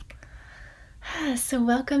So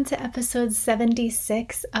welcome to episode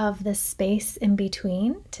 76 of The Space in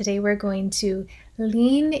Between. Today we're going to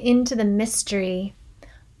lean into the mystery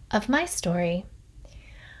of my story.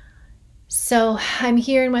 So I'm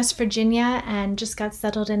here in West Virginia and just got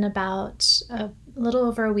settled in about a little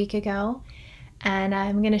over a week ago. And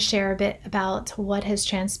I'm going to share a bit about what has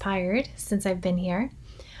transpired since I've been here.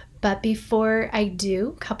 But before I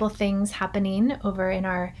do, a couple things happening over in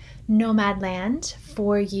our nomad land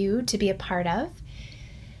for you to be a part of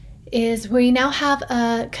is we now have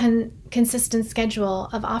a consistent schedule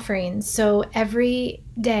of offerings. So every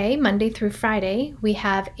day, Monday through Friday, we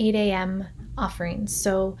have 8 a.m. offerings.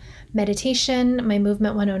 So meditation, my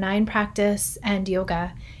Movement 109 practice, and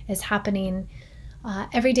yoga is happening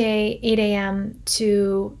every day, 8 a.m.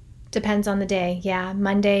 to depends on the day. Yeah,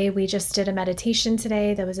 Monday we just did a meditation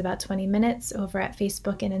today that was about 20 minutes over at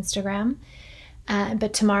Facebook and Instagram.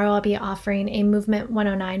 But tomorrow I'll be offering a Movement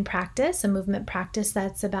 109 practice, a movement practice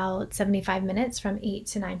that's about 75 minutes from 8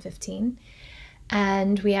 to 9:15.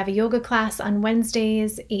 And we have a yoga class on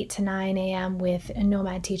Wednesdays, 8 to 9 a.m. with a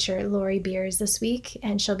nomad teacher, Lori Beers, this week,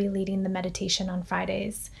 and she'll be leading the meditation on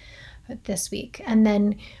Fridays this week. And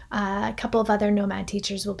then a couple of other nomad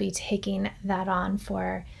teachers will be taking that on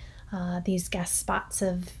for these guest spots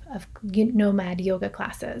of nomad yoga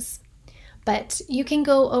classes. But you can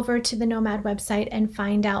go over to the Nomad website and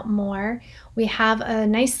find out more. We have a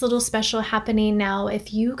nice little special happening now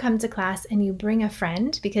if you come to class and you bring a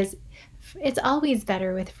friend, because it's always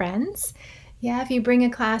better with friends. Yeah, if you bring a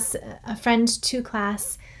friend to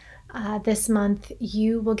class this month,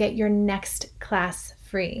 you will get your next class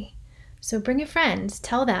free. So bring a friend,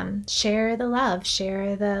 tell them, share the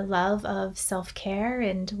love of self-care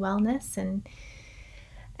and wellness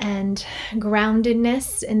and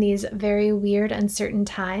groundedness in these very weird, uncertain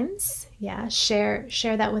times. Yeah, share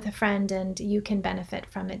that with a friend and you can benefit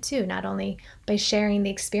from it too, not only by sharing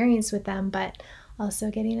the experience with them, but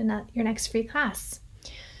also getting your next free class.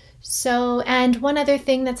 So, and one other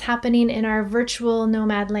thing that's happening in our virtual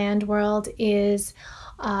nomad land world is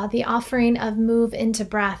the offering of Move into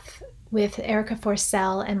Breath with Erica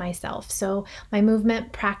Forcell and myself. So my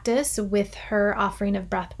movement practice with her offering of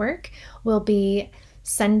breath work will be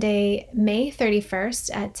Sunday, May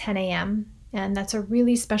 31st at 10 a.m. And that's a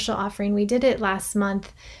really special offering. We did it last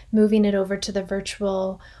month, moving it over to the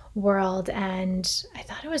virtual world, and I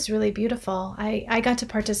thought it was really beautiful. I got to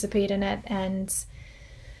participate in it, and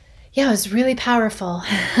yeah, it was really powerful.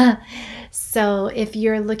 So if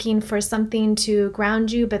you're looking for something to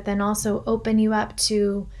ground you, but then also open you up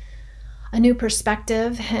to a new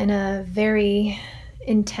perspective in a very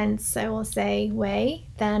intense, I will say, way,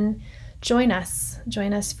 then join us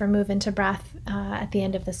for Move into Breath at the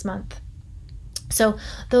end of this month. So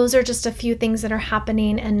those are just a few things that are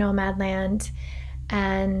happening in Nomadland.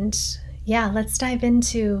 And yeah, let's dive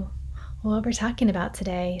into what we're talking about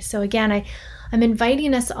today. So again, I'm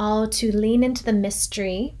inviting us all to lean into the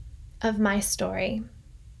mystery of my story.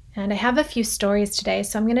 And I have a few stories today.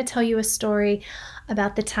 So I'm going to tell you a story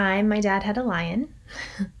about the time my dad had a lion,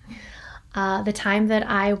 the time that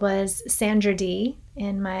I was Sandra Dee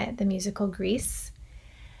in the musical Grease,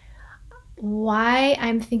 why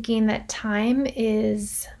I'm thinking that time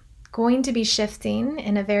is going to be shifting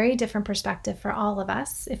in a very different perspective for all of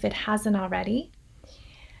us, if it hasn't already,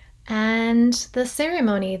 and the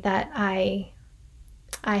ceremony that I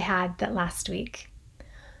had that last week.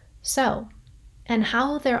 So, and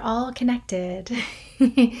how they're all connected.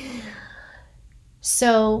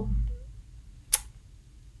 So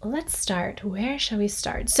let's start. Where shall we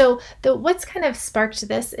start? So what's kind of sparked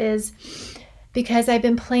this is because I've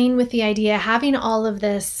been playing with the idea, having all of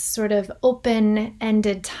this sort of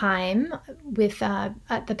open-ended time with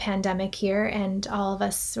the pandemic here and all of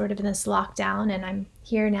us sort of in this lockdown. And I'm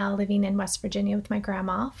here now living in West Virginia with my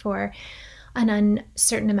grandma for an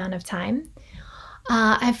uncertain amount of time.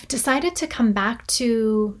 I've decided to come back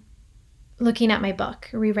to looking at my book,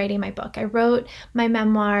 rewriting my book. I wrote my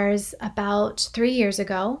memoirs about 3 years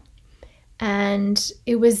ago, and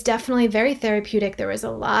it was definitely very therapeutic. There was a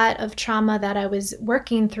lot of trauma that I was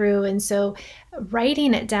working through, and so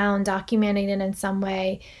writing it down, documenting it in some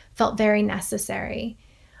way felt very necessary.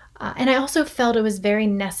 And I also felt it was very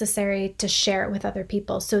necessary to share it with other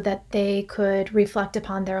people so that they could reflect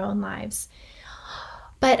upon their own lives.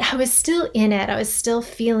 But I was still in it. I was still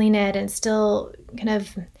feeling it and still kind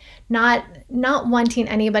of not wanting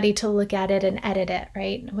anybody to look at it and edit it,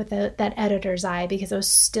 right? With that editor's eye, because I was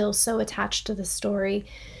still so attached to the story.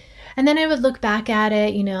 And then I would look back at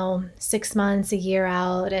it, 6 months, a year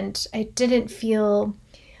out, and I didn't feel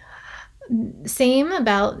same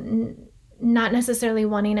about not necessarily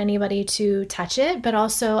wanting anybody to touch it, but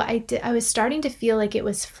also I was starting to feel like it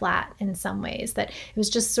was flat in some ways, that it was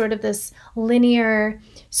just sort of this linear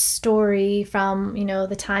story from,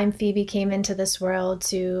 the time Phoebe came into this world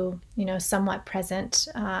to, somewhat present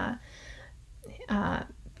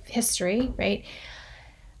history, right?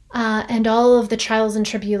 And all of the trials and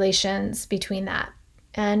tribulations between that.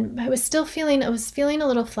 And I was feeling a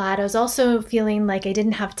little flat. I was also feeling like I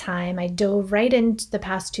didn't have time. I dove right into the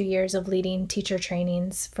past 2 years of leading teacher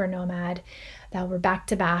trainings for Nomad that were back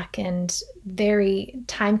to back and very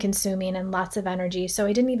time consuming and lots of energy. So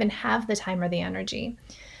I didn't even have the time or the energy.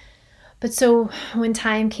 But so when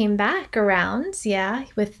time came back around,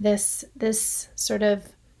 with this sort of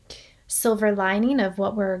silver lining of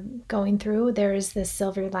what we're going through, there is this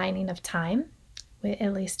silver lining of time,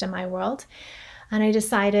 at least in my world. And I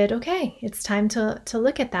decided, okay, it's time to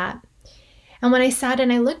look at that. And when I sat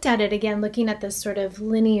and I looked at it again, looking at this sort of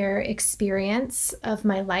linear experience of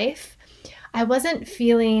my life, I wasn't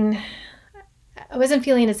feeling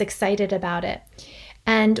as excited about it.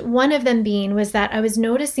 And one of them was that I was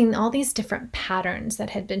noticing all these different patterns that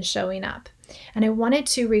had been showing up. And I wanted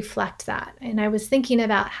to reflect that. And I was thinking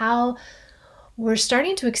about how we're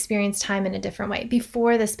starting to experience time in a different way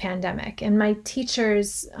before this pandemic. And my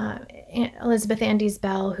teachers, Elizabeth Andes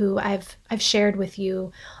Bell, who I've shared with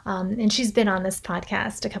you, and she's been on this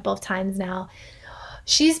podcast a couple of times now,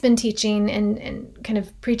 she's been teaching and kind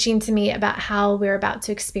of preaching to me about how we're about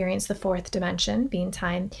to experience the fourth dimension, being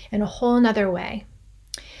time, in a whole nother way.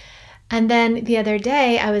 And then the other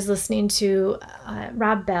day, I was listening to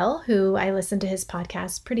Rob Bell, who I listen to his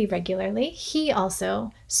podcast pretty regularly. He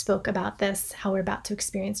also spoke about this, how we're about to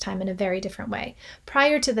experience time in a very different way.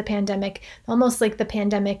 Prior to the pandemic, almost like the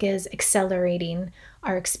pandemic is accelerating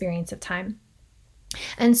our experience of time.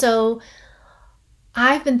 And so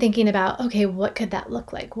I've been thinking about, okay, what could that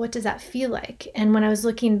look like? What does that feel like? And when I was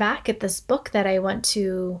looking back at this book that I want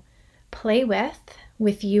to play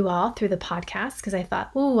with you all through the podcast, because I thought,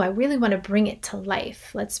 I really want to bring it to life.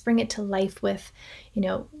 Let's bring it to life with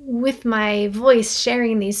my voice,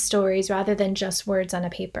 sharing these stories rather than just words on a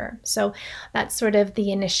paper. So that's sort of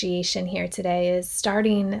the initiation here today, is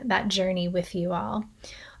starting that journey with you all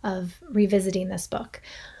of revisiting this book.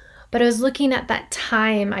 But I was looking at that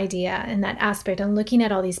time idea and that aspect and looking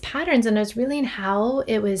at all these patterns, and I was realizing how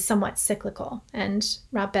it was somewhat cyclical. And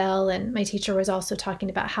Rob Bell and my teacher was also talking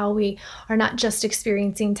about how we are not just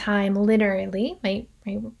experiencing time linearly, right,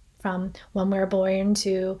 from when we're born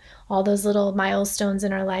to all those little milestones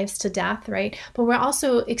in our lives to death, right? But we're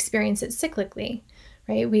also experience it cyclically.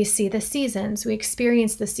 Right? We see the seasons, we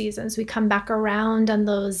experience the seasons, we come back around on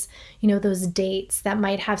those, those dates that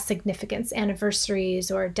might have significance,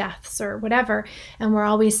 anniversaries or deaths or whatever, and we're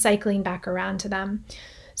always cycling back around to them.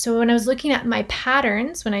 So when I was looking at my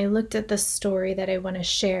patterns, when I looked at the story that I want to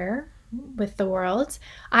share with the world,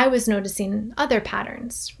 I was noticing other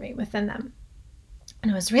patterns right within them.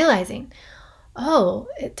 And I was realizing,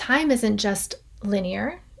 time isn't just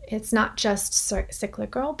linear. It's not just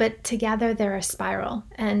cyclical, but together they're a spiral.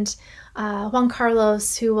 And Juan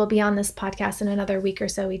Carlos, who will be on this podcast in another week or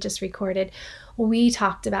so, we just recorded, we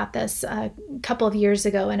talked about this a couple of years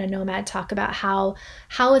ago in a Nomad talk about how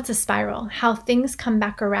it's a spiral, how things come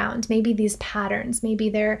back around. Maybe these patterns, maybe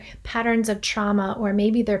they're patterns of trauma, or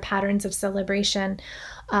maybe they're patterns of celebration,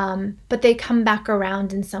 but they come back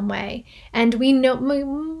around in some way. And we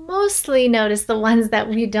mostly notice the ones that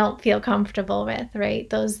we don't feel comfortable with, right?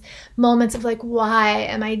 Those moments of like, why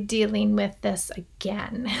am I dealing with this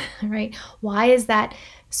again, right? Why is that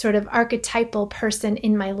sort of archetypal person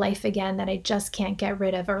in my life again that I just can't get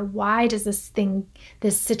rid of? Or why does this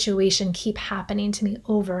situation keep happening to me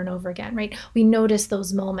over and over again, right? We notice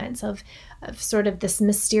those moments of sort of this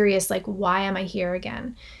mysterious, like, why am I here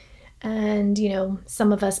again? And,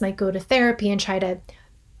 some of us might go to therapy and try to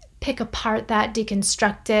pick apart that,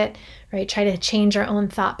 deconstruct it, right? Try to change our own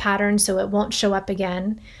thought patterns so it won't show up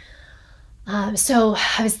again. So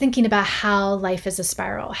I was thinking about how life is a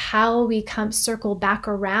spiral, how we circle back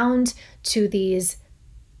around to these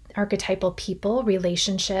archetypal people,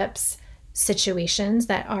 relationships, situations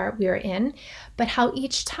that we are in, but how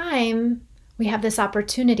each time we have this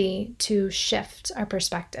opportunity to shift our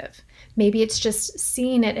perspective. Maybe it's just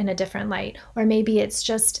seeing it in a different light, or maybe it's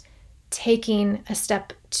just taking a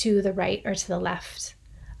step to the right or to the left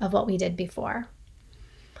of what we did before.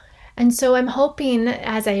 And so I'm hoping,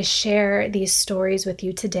 as I share these stories with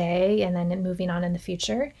you today and then moving on in the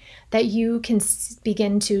future, that you can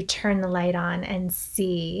begin to turn the light on and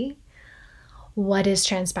see what is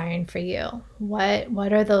transpiring for you.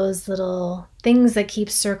 What are those little things that keep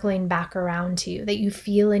circling back around to you that you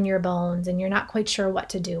feel in your bones and you're not quite sure what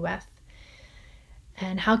to do with?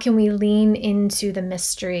 And how can we lean into the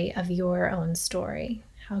mystery of your own story?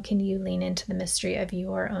 How can you lean into the mystery of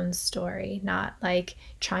your own story? Not like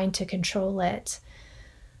trying to control it,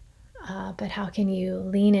 but how can you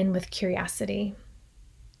lean in with curiosity,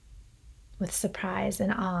 with surprise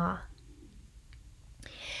and awe?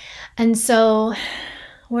 And so,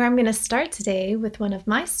 where I'm going to start today with one of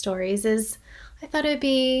my stories is I thought it would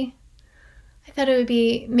be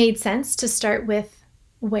made sense to start with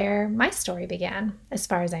where my story began, as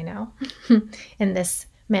far as I know, in this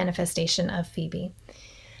manifestation of Phoebe.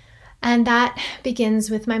 And that begins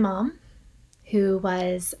with my mom, who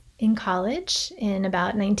was in college in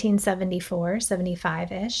about 1974,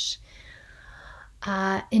 75-ish,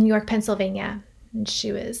 in York, Pennsylvania. And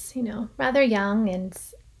she was, rather young and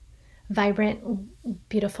vibrant,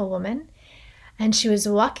 beautiful woman. And she was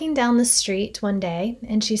walking down the street one day,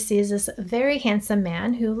 and she sees this very handsome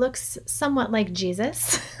man who looks somewhat like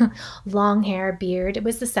Jesus. Long hair, beard. It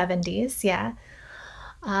was the 70s, yeah.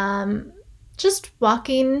 Just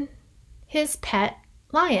walking his pet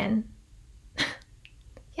lion.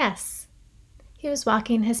 Yes, he was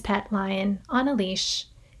walking his pet lion on a leash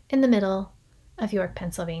in the middle of York,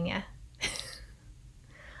 Pennsylvania.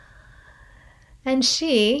 And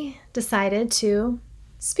she decided to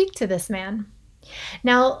speak to this man.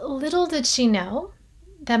 Now, little did she know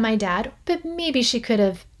that my dad, but maybe she could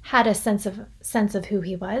have had a sense of who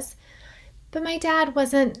he was, but my dad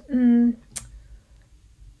wasn't,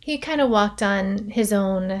 he kind of walked on his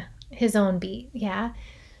own beat, yeah.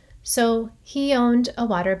 So he owned a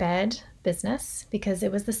waterbed business because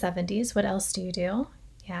it was the 70s. What else do you do?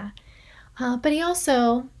 Yeah. But he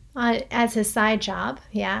also, as his side job,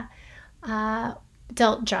 yeah,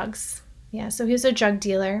 dealt drugs. Yeah, so he was a drug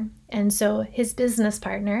dealer. And so his business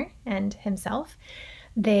partner and himself,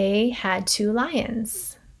 they had 2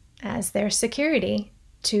 lions as their security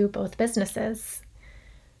to both businesses.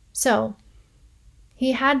 So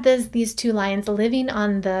he had these 2 lions living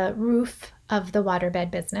on the roof of the waterbed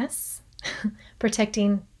business,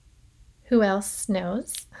 protecting who else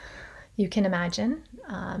knows, you can imagine,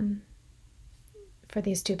 for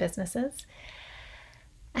these 2 businesses.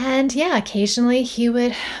 And yeah, occasionally he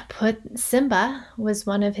would put Simba, was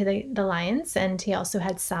one of the lions, and he also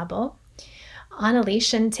had Sabo, on a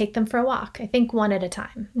leash and take them for a walk, I think one at a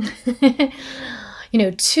time.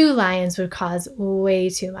 2 lions would cause way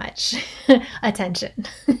too much attention.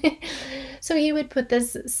 So he would put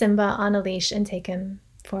this Simba on a leash and take him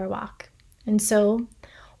for a walk. And so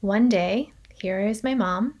one day, here is my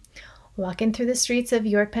mom walking through the streets of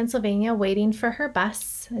York, Pennsylvania, waiting for her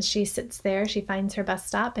bus. As she sits there, she finds her bus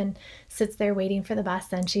stop and sits there waiting for the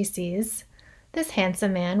bus, and she sees this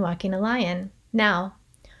handsome man walking a lion. Now,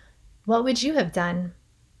 what would you have done?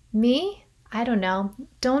 Me? I don't know.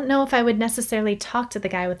 Don't know if I would necessarily talk to the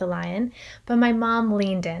guy with the lion, but my mom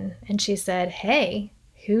leaned in and she said, "Hey,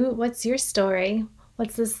 what's your story?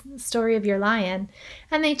 What's this story of your lion?"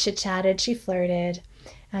 And they chit-chatted, she flirted,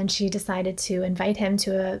 and she decided to invite him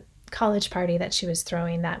to a college party that she was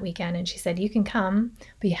throwing that weekend. And she said, "You can come,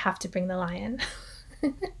 but you have to bring the lion."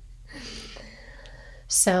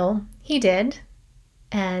 So he did,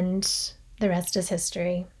 and the rest is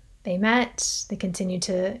history. They met, they continued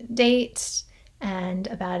to date, and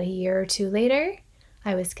about a year or 2 later,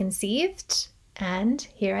 I was conceived, and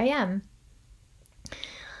here I am.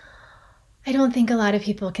 I don't think a lot of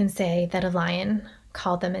people can say that a lion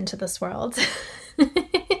called them into this world.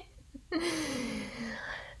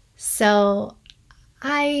 So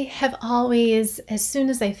I have always, as soon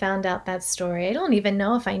as I found out that story, I don't even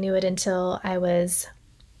know if I knew it until I was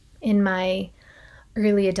in my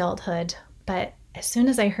early adulthood, but as soon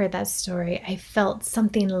as I heard that story, I felt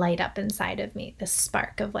something light up inside of me, this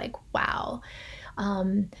spark of like, wow,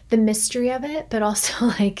 the mystery of it, but also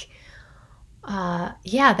like,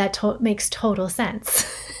 that makes total sense.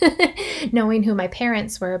 Knowing who my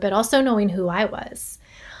parents were, but also knowing who I was.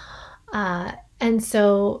 And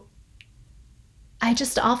so I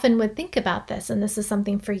just often would think about this, and this is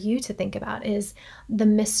something for you to think about, is the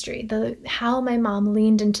mystery, how my mom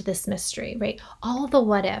leaned into this mystery, right? All the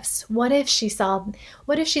what ifs. What if she saw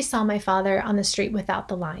my father on the street without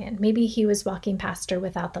the lion? Maybe he was walking past her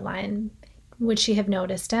without the lion. Would she have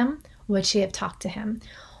noticed him? Would she have talked to him?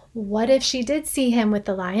 What if she did see him with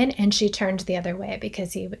the lion and she turned the other way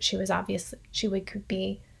because she would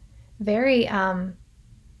be very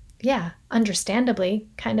understandably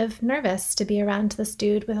kind of nervous to be around this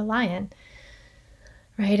dude with a lion,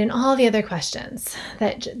 right? And all the other questions,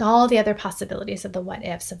 all the other possibilities of the what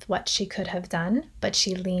ifs of what she could have done, but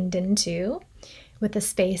she leaned into with a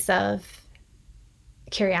space of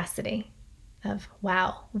curiosity of,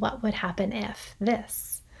 wow, what would happen if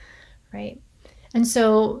this, right? And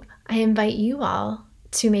so I invite you all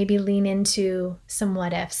to maybe lean into some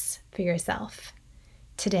what ifs for yourself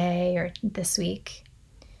today or this week.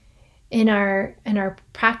 In our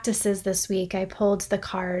practices this week, I pulled the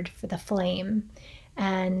card for the flame.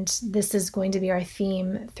 And this is going to be our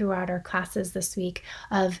theme throughout our classes this week,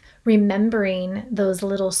 of remembering those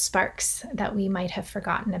little sparks that we might have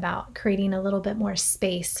forgotten about, creating a little bit more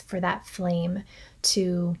space for that flame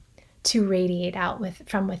to radiate out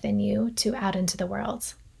from within you to out into the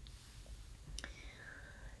world.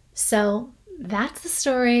 So that's the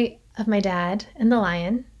story of my dad and the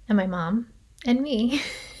lion and my mom and me.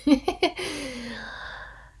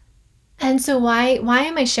 And so why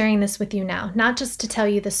am I sharing this with you now? Not just to tell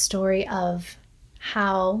you the story of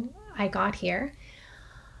how I got here,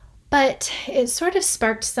 but it sort of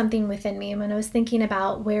sparked something within me when I was thinking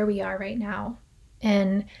about where we are right now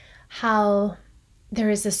and how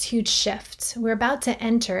there is this huge shift. We're about to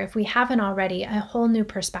enter, if we haven't already, a whole new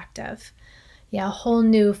perspective. Yeah, a whole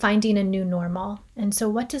new, finding a new normal. And so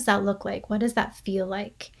what does that look like? What does that feel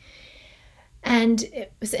like? And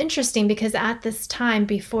it was interesting because at this time,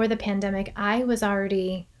 before the pandemic, I was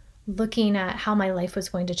already looking at how my life was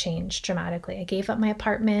going to change dramatically. I gave up my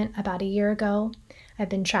apartment about a year ago. I've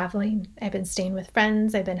been traveling. I've been staying with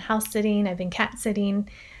friends. I've been house sitting. I've been cat sitting.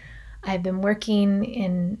 I've been working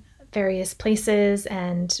in various places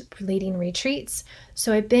and leading retreats.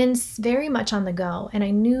 So I've been very much on the go. And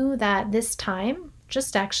I knew that this time,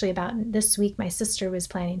 just actually about this week, my sister was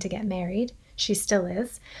planning to get married. She still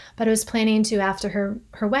is, but I was planning to, after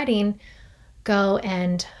her wedding, go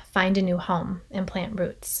and find a new home and plant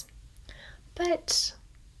roots. But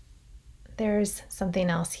there's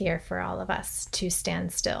something else here for all of us to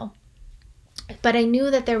stand still. But I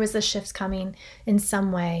knew that there was a shift coming in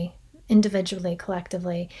some way, individually,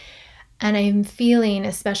 collectively. And I'm feeling,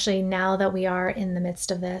 especially now that we are in the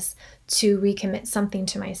midst of this, to recommit something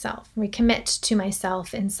to myself, recommit to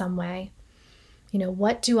myself in some way. You know,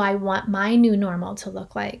 what do I want my new normal to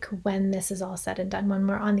look like when this is all said and done, when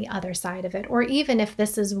we're on the other side of it? Or even if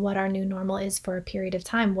this is what our new normal is for a period of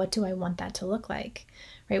time, what do I want that to look like,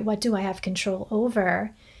 right? What do I have control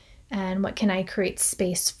over, and what can I create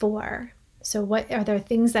space for? So what are there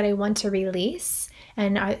things that I want to release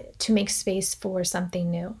and to make space for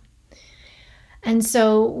something new? And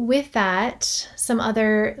so with that, some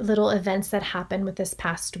other little events that happened with this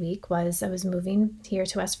past week was I was moving here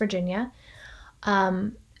to West Virginia.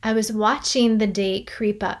 I was watching the date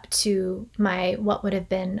creep up to what would have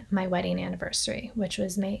been my wedding anniversary, which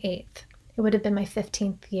was May 8th. It would have been my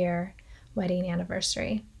 15th year wedding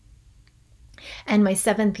anniversary and my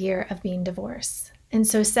 7th year of being divorced. And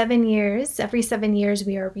so 7 years, every 7 years,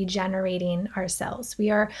 we are regenerating ourselves. We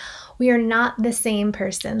are not the same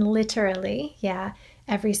person, literally. Yeah.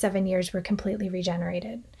 Every 7 years, we're completely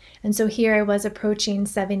regenerated. And so here I was approaching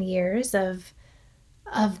 7 years of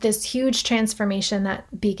this huge transformation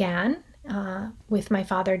that began with my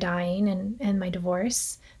father dying and my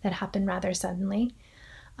divorce that happened rather suddenly.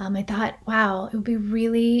 I thought, wow, it would be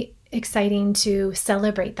really exciting to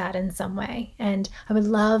celebrate that in some way. And I would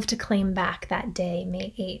love to claim back that day,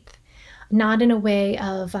 May 8th, not in a way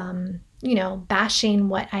of, bashing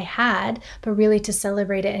what I had, but really to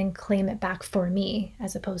celebrate it and claim it back for me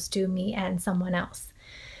as opposed to me and someone else.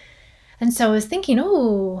 And so I was thinking,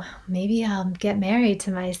 maybe I'll get married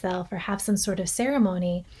to myself or have some sort of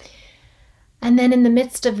ceremony. And then in the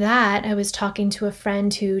midst of that, I was talking to a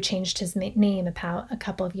friend who changed his name about a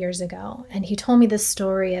couple of years ago. And he told me this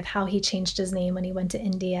story of how he changed his name when he went to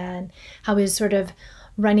India and how he was sort of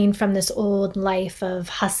running from this old life of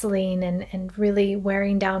hustling and really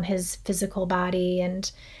wearing down his physical body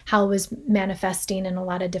and how it was manifesting in a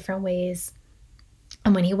lot of different ways.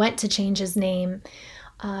 And when he went to change his name,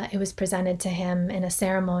 it was presented to him in a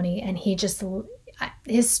ceremony, and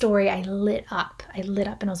his story, I lit up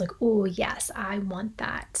and I was like, oh yes, I want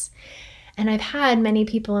that. And I've had many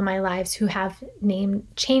people in my lives who have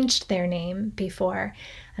changed their name before.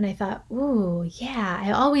 And I thought, ooh, yeah,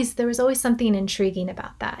 there was always something intriguing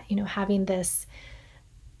about that, having this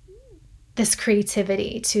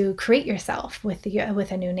creativity to create yourself with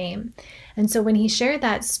a new name. And so when he shared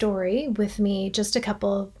that story with me just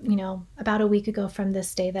about a week ago from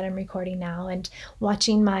this day that I'm recording now, and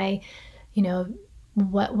watching my,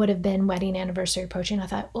 what would have been wedding anniversary approaching, I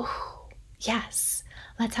thought, oh, yes,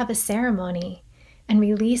 let's have a ceremony and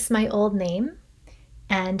release my old name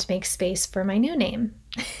and make space for my new name.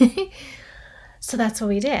 So that's what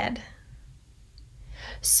we did.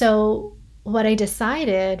 So what I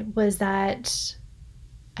decided was that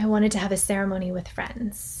I wanted to have a ceremony with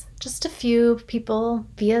friends, just a few people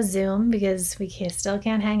via Zoom because we still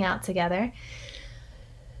can't hang out together,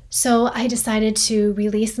 So I decided to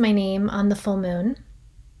release my name on the full moon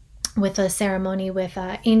with a ceremony with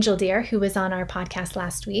Angel Deer, who was on our podcast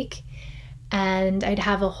last week. And I'd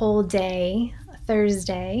have a whole day,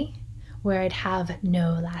 Thursday, where I'd have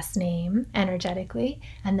no last name energetically.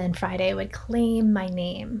 And then Friday, I would claim my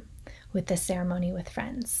name with the ceremony with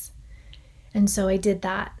friends. And so I did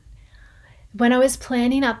that. When I was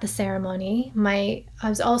planning out the ceremony, I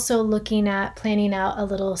was also looking at planning out a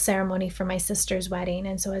little ceremony for my sister's wedding.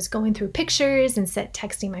 And so I was going through pictures and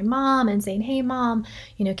texting my mom and saying, hey, Mom,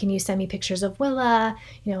 can you send me pictures of Willa?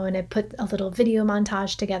 And I put a little video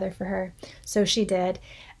montage together for her. So she did.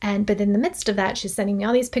 But in the midst of that, she's sending me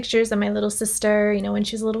all these pictures of my little sister, when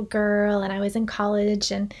she was a little girl and I was in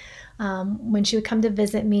college and when she would come to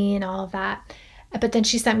visit me and all of that. But then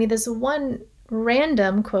she sent me this one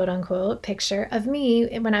random quote unquote picture of me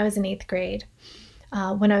when I was in 8th grade,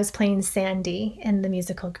 when I was playing Sandy in the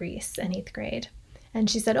musical Grease in 8th grade. And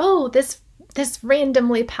she said, oh, this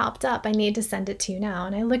randomly popped up. I need to send it to you now.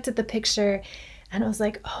 And I looked at the picture and I was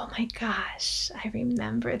like, oh my gosh, I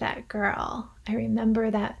remember that girl. I remember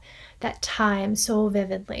that time so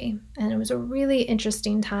vividly. And it was a really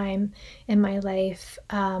interesting time in my life.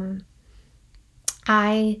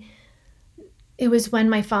 It was when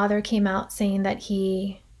my father came out saying that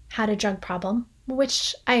he had a drug problem,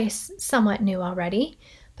 which I somewhat knew already,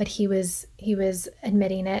 but he was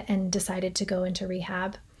admitting it and decided to go into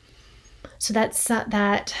rehab. So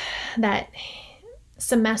that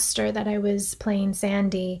semester that I was playing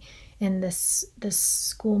Sandy in this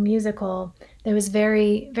school musical, it was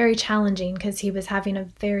very, very challenging because he was having a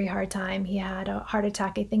very hard time. He had a heart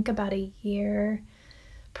attack, I think about a year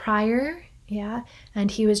prior, and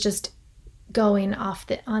he was just going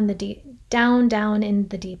down in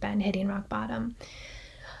the deep end, hitting rock bottom.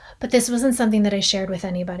 But this wasn't something that I shared with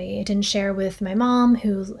anybody. I didn't share with my mom,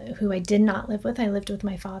 who I did not live with. I lived with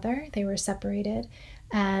my father. They were separated.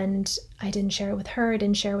 And I didn't share it with her. I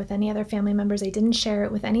didn't share it with any other family members. I didn't share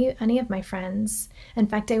it with any of my friends. In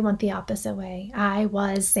fact, I went the opposite way. I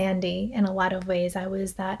was Sandy in a lot of ways. I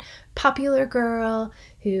was that popular girl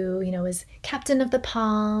who, was captain of the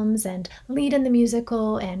Palms and lead in the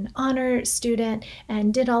musical and honor student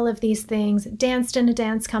and did all of these things, danced in a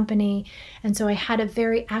dance company. And so I had a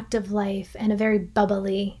very active life and a very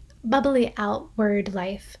bubbly outward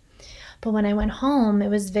life. But when I went home, it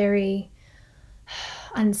was very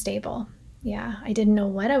unstable. I didn't know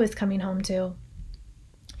what I was coming home to.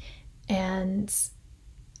 And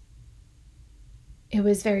it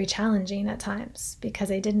was very challenging at times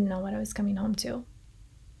because I didn't know what I was coming home to.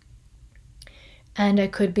 And I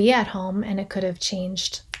could be at home and it could have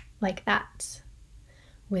changed like that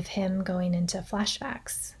with him going into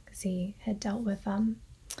flashbacks because he had dealt with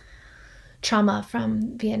trauma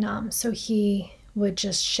from Vietnam. So he would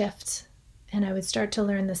just shift and I would start to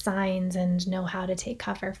learn the signs and know how to take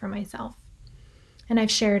cover for myself. And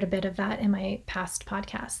I've shared a bit of that in my past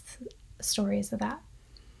podcasts, stories of that.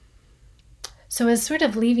 So I was sort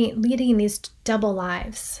of leading these double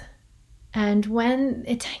lives. And when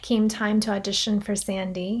it came time to audition for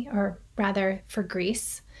Sandy, or rather for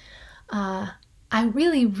Grease, I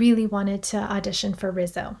really, really wanted to audition for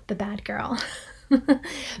Rizzo, the bad girl,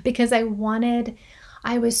 because I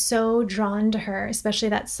was so drawn to her, especially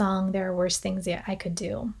that song, There Are Worse Things I Could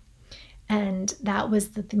Do. And that was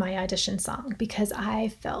my audition song because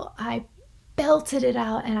I belted it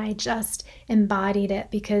out and I just embodied it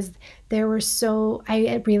because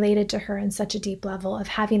I related to her in such a deep level of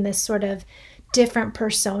having this sort of different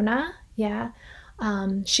persona.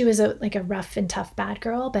 She was a rough and tough bad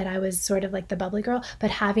girl, but I was sort of like the bubbly girl,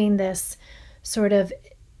 but having this sort of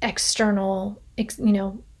external,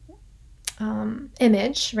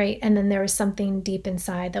 image, right? And then there was something deep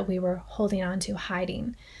inside that we were holding on to,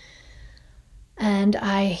 hiding. And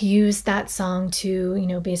I used that song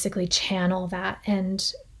to, basically channel that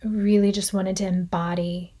and really just wanted to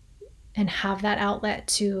embody and have that outlet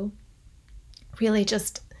to really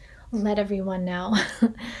just let everyone know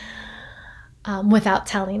without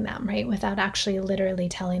telling them, right? Without actually literally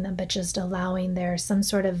telling them, but just allowing there some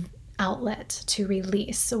sort of outlet to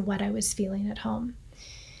release what I was feeling at home.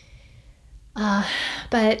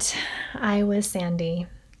 But I was Sandy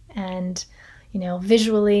and,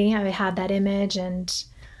 visually I had that image and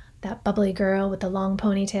that bubbly girl with the long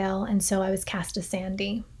ponytail. And so I was cast as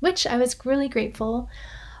Sandy, which I was really grateful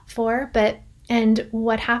for. And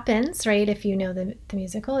what happens, right, if you know the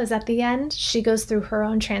musical, is at the end, she goes through her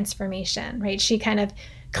own transformation, right? She kind of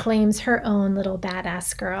claims her own little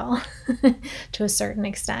badass girl to a certain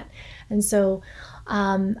extent. And so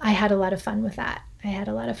I had a lot of fun with that.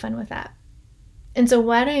 And so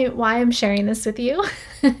why I'm sharing this with you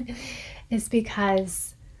is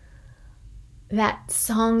because that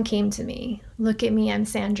song came to me. Look at me, I'm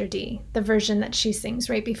Sandra Dee, the version that she sings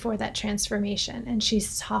right before that transformation. And she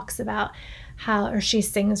talks about she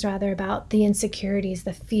sings rather about the insecurities,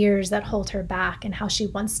 the fears that hold her back, and how she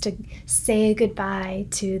wants to say goodbye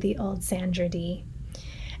to the old Sandra Dee.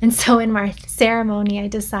 And so in my ceremony, I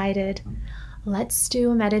decided, let's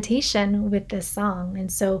do a meditation with this song.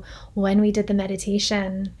 And so when we did the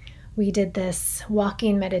meditation, we did this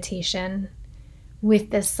walking meditation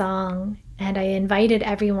with this song. And I invited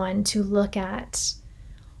everyone to look at,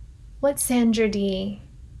 what Sandra Dee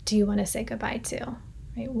do you want to say goodbye to?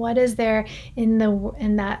 Right? What is there in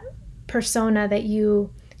that persona that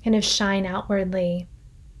you kind of shine outwardly,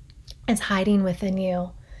 is hiding within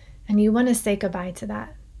you, and you want to say goodbye to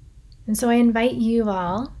that? And so I invite you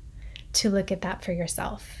all to look at that for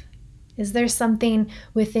yourself. Is there something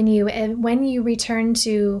within you, and when you return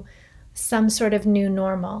to some sort of new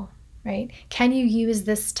normal, right? Can you use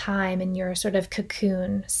this time in your sort of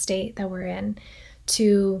cocoon state that we're in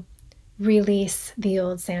to release the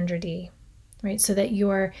old Sandra Dee, right? So that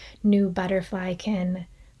your new butterfly can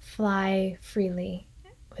fly freely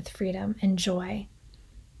with freedom and joy.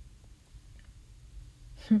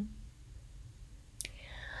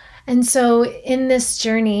 And so in this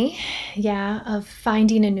journey, of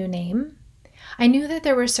finding a new name, I knew that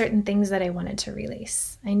there were certain things that I wanted to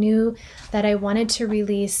release. I knew that I wanted to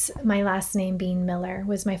release my last name being Miller,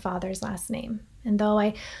 was my father's last name. And though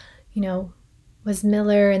I, was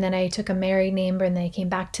Miller, and then I took a married name, and then I came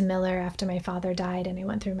back to Miller after my father died and I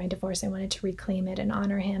went through my divorce, I wanted to reclaim it and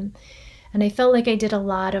honor him. And I felt like I did a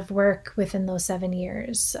lot of work within those 7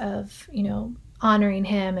 years of, honoring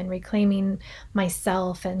him and reclaiming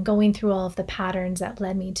myself and going through all of the patterns that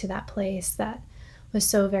led me to that place that was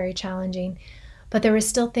so very challenging. But there's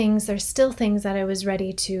still things that I was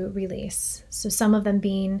ready to release. So some of them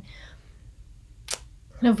being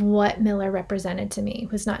kind of what Miller represented to me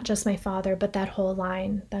was not just my father, but that whole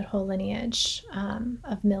line, that whole lineage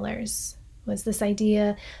of Millers, was this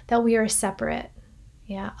idea that we are separate,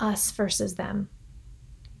 us versus them,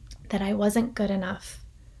 that I wasn't good enough,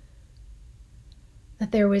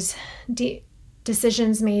 that there was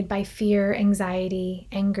decisions made by fear, anxiety,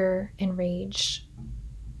 anger, and rage,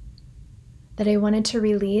 that I wanted to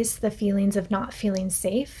release the feelings of not feeling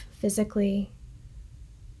safe physically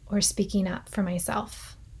or speaking up for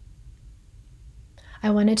myself. I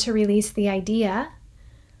wanted to release the idea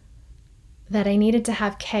that I needed to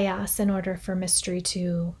have chaos in order for mystery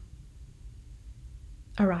to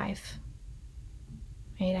arrive.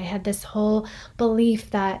 Right? I had this whole belief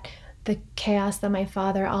that the chaos that my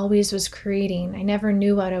father always was creating, I never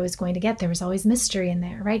knew what I was going to get. There was always mystery in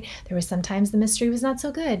there, right? There was sometimes the mystery was not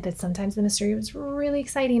so good, but sometimes the mystery was really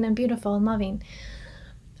exciting and beautiful and loving.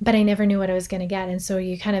 But I never knew what I was going to get. And so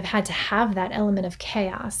you kind of had to have that element of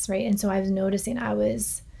chaos, right? And so I was noticing I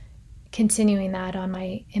was continuing that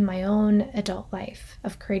in my own adult life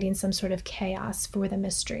of creating some sort of chaos for the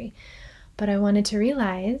mystery. But I wanted to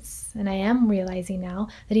realize, and I am realizing now,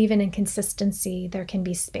 that even in consistency, there can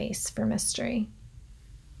be space for mystery.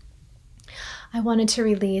 I wanted to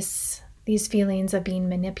release these feelings of being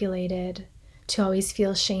manipulated, to always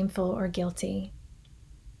feel shameful or guilty,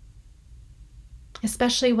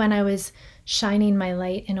 especially when I was shining my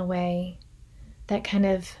light in a way that kind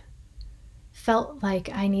of felt like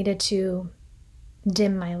I needed to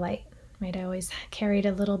dim my light, right? I always carried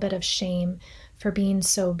a little bit of shame for being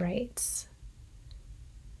so bright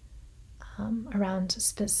around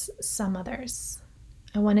some others.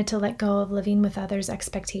 I wanted to let go of living with others'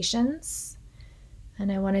 expectations,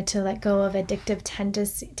 and I wanted to let go of addictive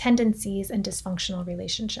tendencies and dysfunctional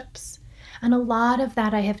relationships. And a lot of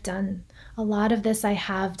that I have done. A lot of this I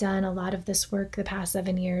have done, a lot of this work the past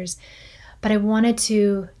 7 years. But I wanted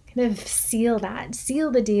to kind of seal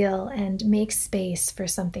the deal and make space for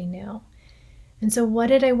something new. And so what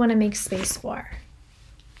did I want to make space for?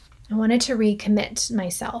 I wanted to recommit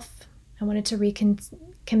myself. I wanted to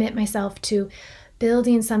recommit myself to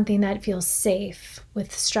building something that feels safe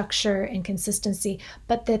with structure and consistency,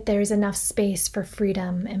 but that there's enough space for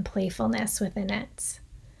freedom and playfulness within it.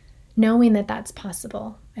 Knowing that that's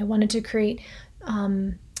possible. I wanted to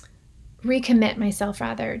recommit myself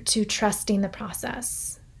rather to trusting the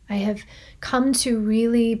process. I have come to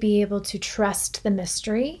really be able to trust the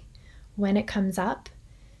mystery when it comes up.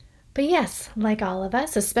 But yes, like all of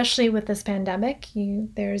us, especially with this pandemic,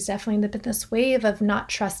 there's definitely been this wave of not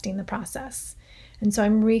trusting the process. And so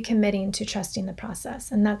I'm recommitting to trusting the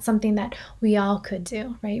process. And that's something that we all could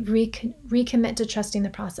do, right? Recommit to trusting the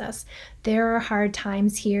process. There are hard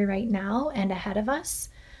times here right now and ahead of us,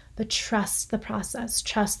 but trust the process.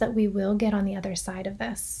 Trust that we will get on the other side of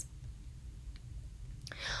this.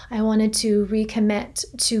 I wanted to recommit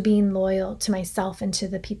to being loyal to myself and to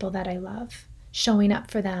the people that I love, showing up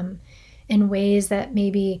for them in ways that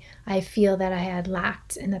maybe I feel that I had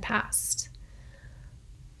lacked in the past.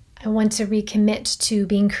 I want to recommit to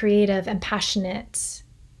being creative and passionate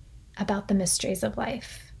about the mysteries of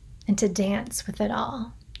life and to dance with it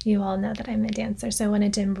all. You all know that I'm a dancer, so I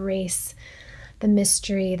wanted to embrace the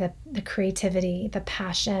mystery, the creativity, the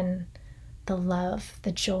passion, the love,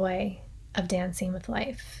 the joy of dancing with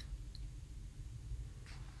life.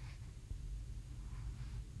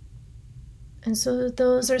 And so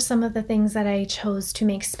those are some of the things that I chose to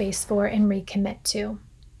make space for and recommit to.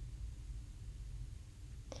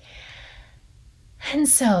 And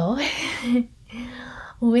so,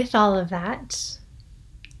 with all of that,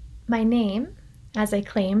 my name, as I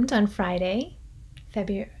claimed on Friday,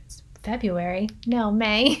 May,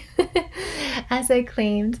 as I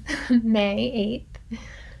claimed May 8th,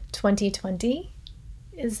 2020,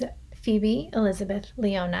 is Phoebe Elizabeth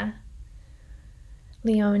Leona.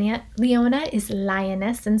 Leona is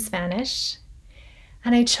lioness in Spanish,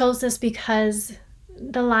 and I chose this because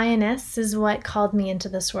the lioness is what called me into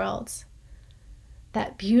this world.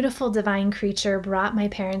 That beautiful divine creature brought my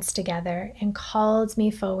parents together and called me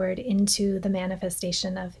forward into the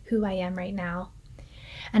manifestation of who I am right now.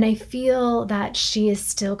 And I feel that she is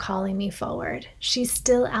still calling me forward. She's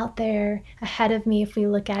still out there ahead of me if we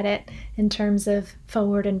look at it in terms of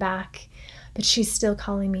forward and back. But she's still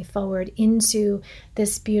calling me forward into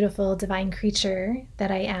this beautiful divine creature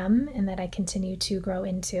that I am and that I continue to grow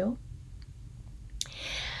into.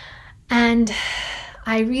 And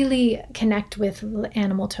I really connect with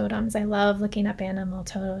animal totems. I love looking up animal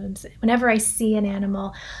totems. Whenever I see an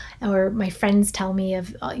animal or my friends tell me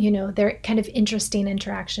of, their kind of interesting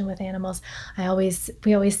interaction with animals, we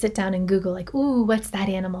always sit down and Google like, ooh, what's that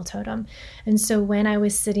animal totem? And so when I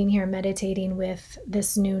was sitting here meditating with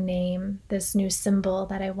this new name, this new symbol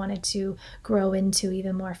that I wanted to grow into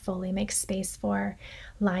even more fully, make space for,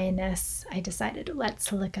 lioness, I decided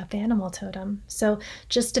let's look up animal totem. So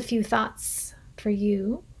just a few thoughts for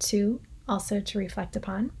you to reflect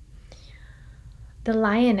upon. The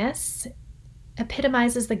lioness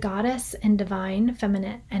epitomizes the goddess and divine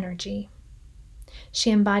feminine energy. She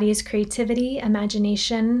embodies creativity,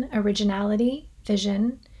 imagination, originality,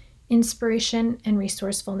 vision, inspiration, and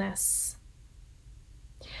resourcefulness.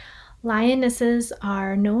 Lionesses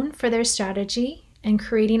are known for their strategy and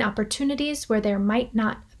creating opportunities where there might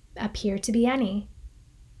not appear to be any.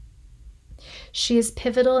 She is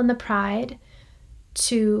pivotal in the pride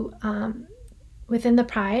within the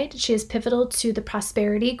pride, she is pivotal to the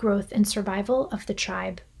prosperity, growth, and survival of the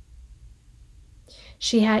tribe.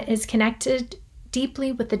 She is connected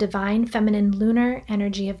deeply with the divine feminine lunar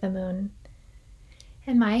energy of the moon.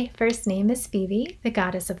 And my first name is Phoebe, the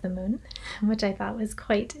goddess of the moon, which I thought was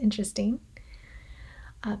quite interesting.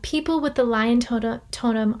 People with the lion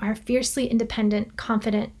totem are fiercely independent,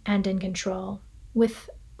 confident, and in control,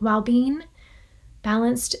 while being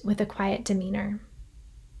balanced with a quiet demeanor.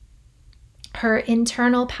 Her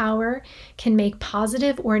internal power can make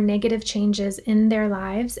positive or negative changes in their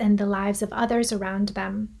lives and the lives of others around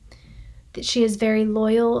them. She is very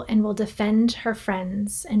loyal and will defend her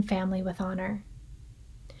friends and family with honor.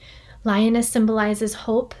 Lioness symbolizes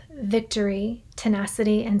hope, victory,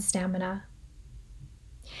 tenacity, and stamina.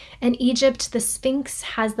 In Egypt, the Sphinx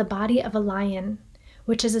has the body of a lion,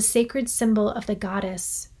 which is a sacred symbol of the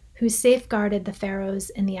goddess who safeguarded the pharaohs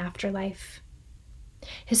in the afterlife.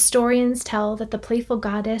 Historians tell that the playful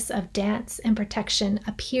goddess of dance and protection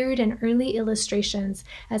appeared in early illustrations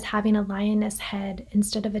as having a lioness head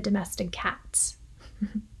instead of a domestic cat.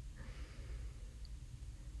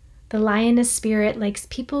 The lioness spirit likes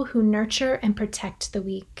people who nurture and protect the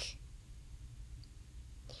weak.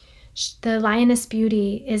 The lioness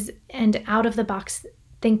beauty and out-of-the-box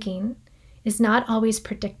thinking is not always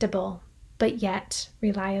predictable, but yet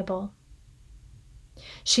reliable.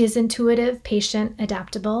 She is intuitive, patient,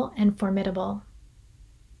 adaptable, and formidable.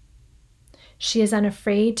 She is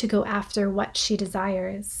unafraid to go after what she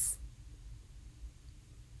desires.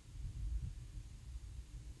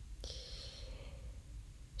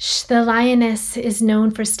 The lioness is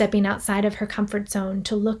known for stepping outside of her comfort zone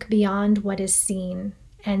to look beyond what is seen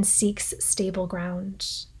and seeks stable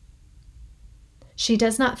ground. She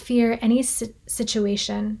does not fear any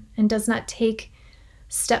situation and does not take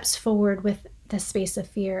steps forward with the space of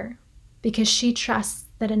fear because she trusts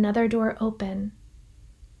that another door opens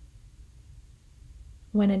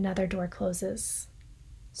when another door closes.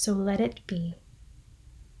 So let it be.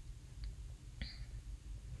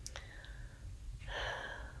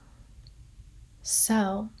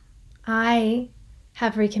 So I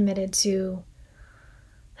have recommitted to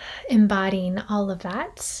embodying all of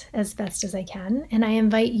that as best as I can. And I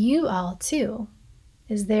invite you all too.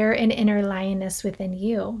 Is there an inner lioness within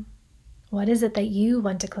you? What is it that you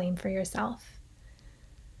want to claim for yourself?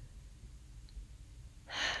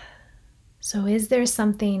 So is there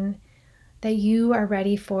something that you are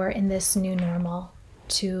ready for in this new normal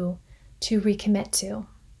to recommit to,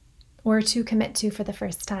 or to commit to for the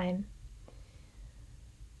first time?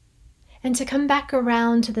 And to come back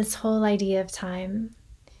around to this whole idea of time,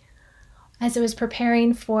 as I was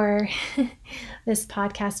preparing for this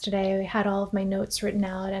podcast today, I had all of my notes written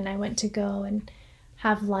out, and I went to go and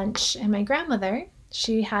have lunch. And my grandmother,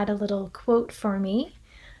 she had a little quote for me.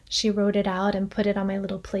 She wrote it out and put it on my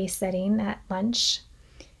little place setting at lunch.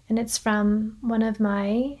 And it's from one of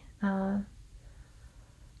my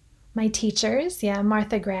teachers,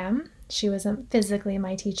 Martha Graham. She wasn't physically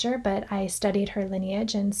my teacher, but I studied her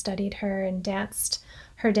lineage and studied her and danced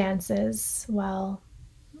her dances while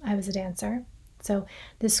I was a dancer. So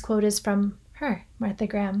this quote is from her, Martha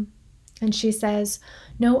Graham. And she says,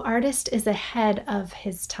 "No artist is ahead of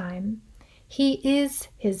his time. He is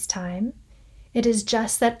his time. It is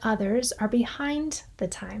just that others are behind the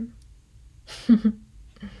time."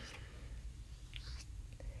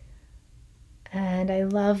 And I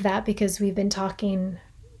love that, because we've been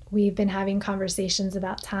having conversations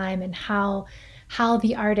about time and how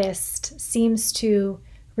the artist seems to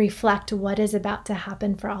reflect what is about to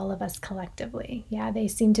happen for all of us collectively. Yeah, they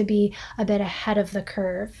seem to be a bit ahead of the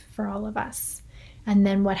curve for all of us. And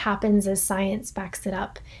then what happens is science backs it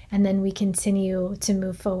up, and then we continue to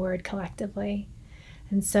move forward collectively.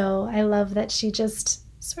 And so I love that she just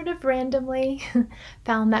sort of randomly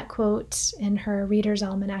found that quote in her Reader's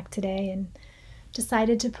Almanac today and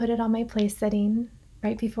decided to put it on my place setting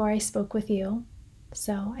right before I spoke with you.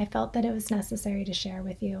 So I felt that it was necessary to share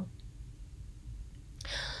with you.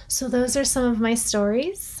 So those are some of my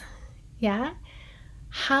stories. Yeah.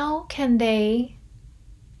 How can they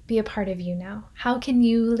be a part of you now? How can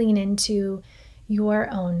you lean into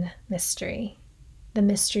your own mystery, the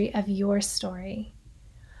mystery of your story?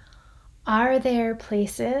 Are there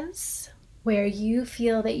places where you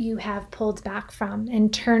feel that you have pulled back from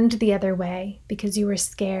and turned the other way because you were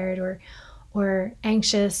scared or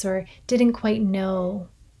anxious or didn't quite know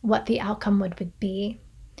what the outcome would be?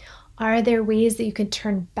 Are there ways that you can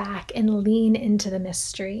turn back and lean into the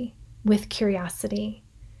mystery with curiosity?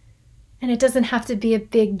 And it doesn't have to be a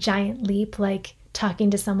big giant leap like talking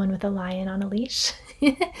to someone with a lion on a leash.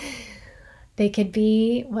 They could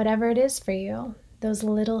be whatever it is for you, those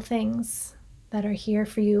little things that are here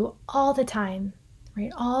for you all the time,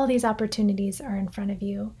 right? All these opportunities are in front of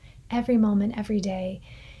you. Every moment, every day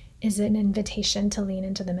is an invitation to lean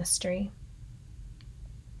into the mystery.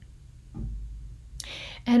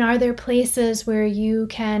 And are there places where you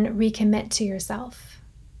can recommit to yourself?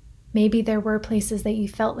 Maybe there were places that you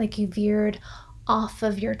felt like you veered off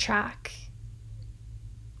of your track.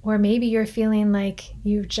 Or maybe you're feeling like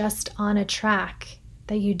you're just on a track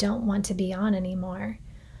that you don't want to be on anymore.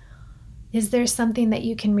 Is there something that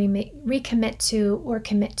you can recommit to or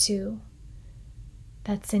commit to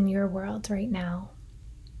that's in your world right now?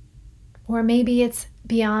 Or maybe it's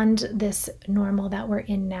beyond this normal that we're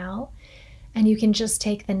in now, and you can just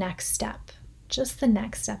take the next step, just the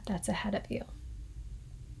next step that's ahead of you.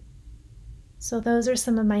 So those are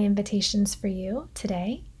some of my invitations for you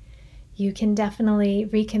today. You can definitely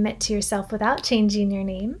recommit to yourself without changing your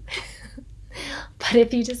name. But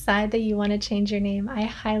if you decide that you want to change your name, I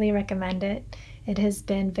highly recommend it. It has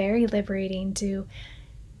been very liberating to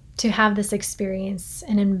have this experience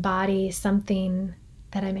and embody something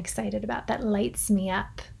that I'm excited about, that lights me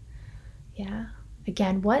up. Yeah.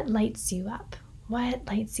 Again, what lights you up? What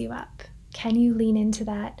lights you up? Can you lean into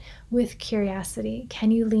that with curiosity?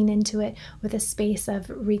 Can you lean into it with a space of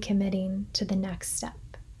recommitting to the next step?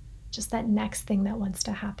 Just that next thing that wants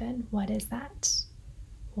to happen. What is that?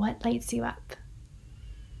 What lights you up?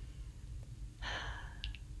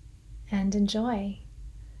 And enjoy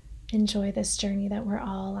this journey that we're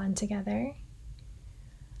all on together.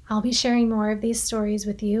 I'll be sharing more of these stories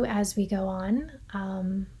with you as we go on.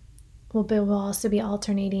 We'll also be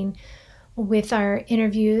alternating with our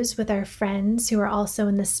interviews with our friends who are also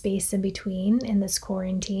in the space in between in this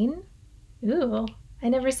quarantine. Ooh, I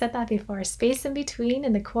never said that before. Space in between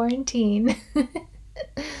in the quarantine.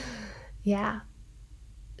 Yeah.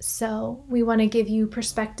 So we want to give you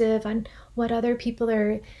perspective on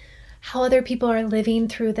how other people are living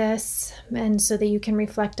through this, and so that you can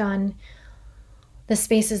reflect on the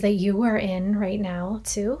spaces that you are in right now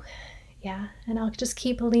too. Yeah, and I'll just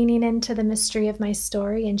keep leaning into the mystery of my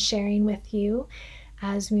story and sharing with you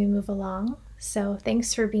as we move along. So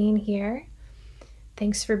thanks for being here.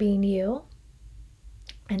 Thanks for being you,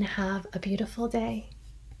 and have a beautiful day.